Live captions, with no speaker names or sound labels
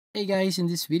Hey guys, in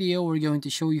this video, we're going to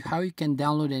show you how you can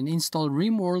download and install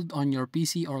Rimworld on your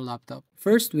PC or laptop.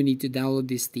 First, we need to download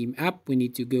this Steam app. We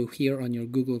need to go here on your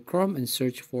Google Chrome and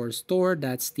search for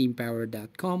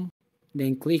store.steampower.com.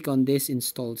 Then click on this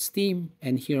installed Steam,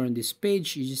 and here on this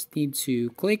page, you just need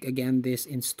to click again this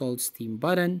installed Steam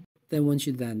button. Then once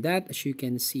you've done that, as you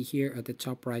can see here at the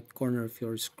top right corner of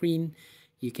your screen,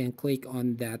 you can click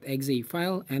on that exe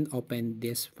file and open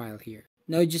this file here.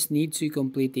 Now you just need to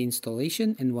complete the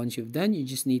installation, and once you've done, you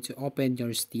just need to open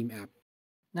your Steam app.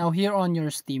 Now here on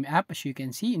your Steam app, as you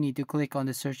can see, you need to click on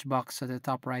the search box at the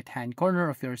top right hand corner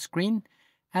of your screen,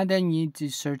 and then you need to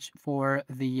search for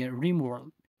the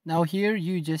Rimworld. Now here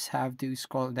you just have to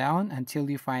scroll down until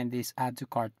you find this add to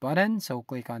cart button, so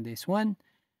click on this one.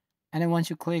 And then once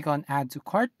you click on add to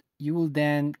cart, you will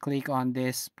then click on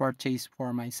this purchase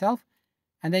for myself,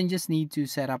 and then just need to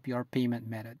set up your payment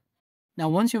method. Now,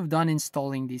 once you've done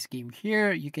installing this game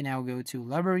here, you can now go to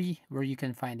library where you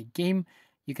can find a game.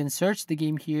 You can search the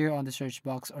game here on the search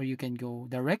box, or you can go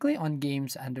directly on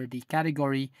games under the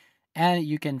category and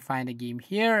you can find a game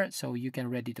here so you can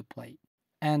ready to play.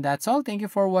 And that's all. Thank you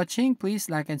for watching. Please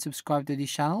like and subscribe to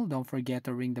this channel. Don't forget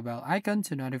to ring the bell icon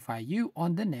to notify you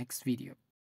on the next video.